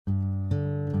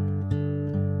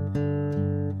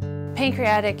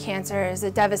Pancreatic cancer is a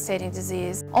devastating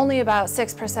disease. Only about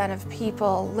 6% of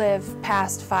people live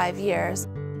past 5 years.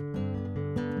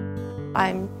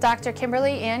 I'm Dr.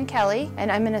 Kimberly Ann Kelly,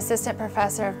 and I'm an assistant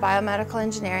professor of biomedical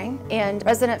engineering and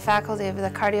resident faculty of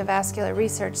the Cardiovascular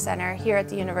Research Center here at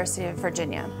the University of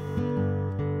Virginia.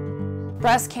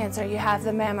 Breast cancer, you have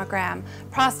the mammogram.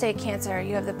 Prostate cancer,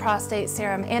 you have the prostate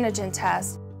serum antigen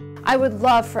test. I would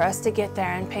love for us to get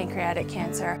there in pancreatic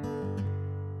cancer.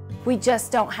 We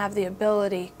just don't have the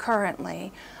ability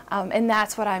currently, and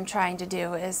that's what I'm trying to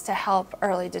do, is to help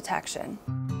early detection.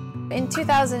 In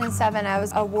 2007, I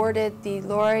was awarded the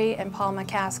Lori and Paul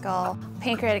McCaskill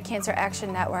Pancreatic Cancer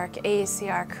Action Network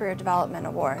AACR Career Development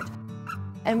Award.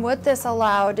 And what this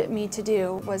allowed me to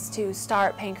do was to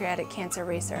start pancreatic cancer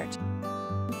research.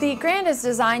 The grant is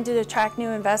designed to attract new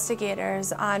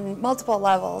investigators on multiple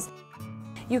levels.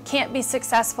 You can't be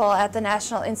successful at the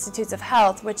National Institutes of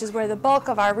Health, which is where the bulk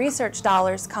of our research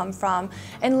dollars come from,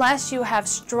 unless you have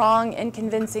strong and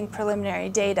convincing preliminary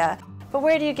data. But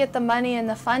where do you get the money and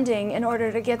the funding in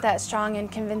order to get that strong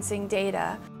and convincing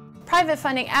data? Private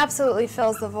funding absolutely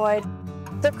fills the void.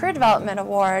 The Career Development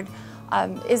Award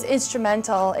is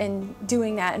instrumental in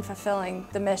doing that and fulfilling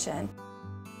the mission.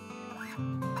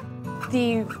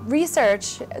 The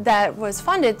research that was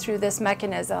funded through this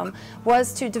mechanism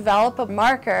was to develop a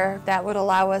marker that would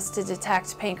allow us to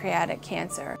detect pancreatic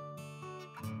cancer.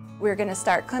 We're going to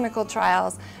start clinical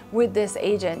trials with this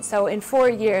agent. So in 4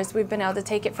 years, we've been able to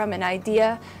take it from an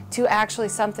idea to actually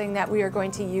something that we are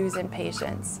going to use in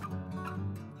patients.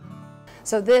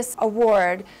 So this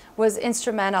award was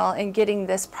instrumental in getting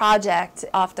this project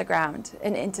off the ground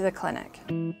and into the clinic.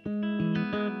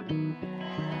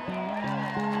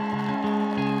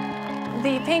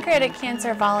 The pancreatic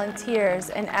cancer volunteers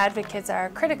and advocates are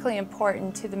critically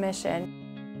important to the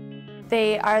mission.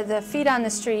 They are the feet on the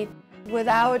street.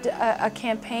 Without a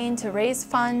campaign to raise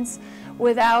funds,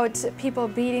 without people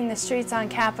beating the streets on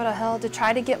Capitol Hill to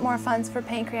try to get more funds for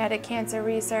pancreatic cancer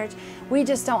research, we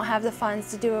just don't have the funds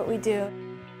to do what we do.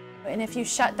 And if you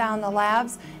shut down the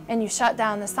labs and you shut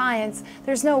down the science,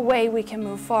 there's no way we can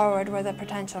move forward with a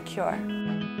potential cure.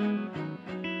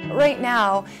 Right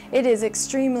now, it is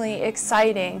extremely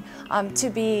exciting to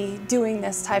be doing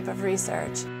this type of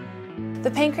research. The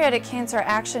Pancreatic Cancer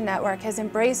Action Network has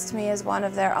embraced me as one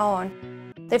of their own.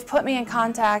 They've put me in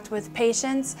contact with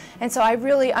patients, and so I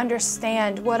really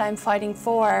understand what I'm fighting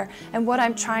for and what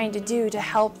I'm trying to do to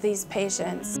help these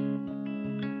patients.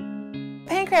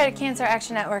 Pancreatic Cancer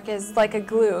Action Network is like a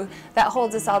glue that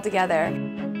holds us all together.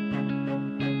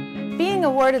 Being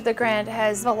awarded the grant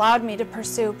has allowed me to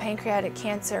pursue pancreatic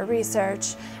cancer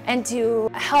research and to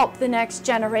help the next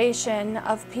generation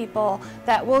of people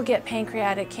that will get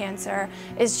pancreatic cancer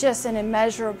is just an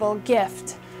immeasurable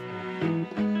gift.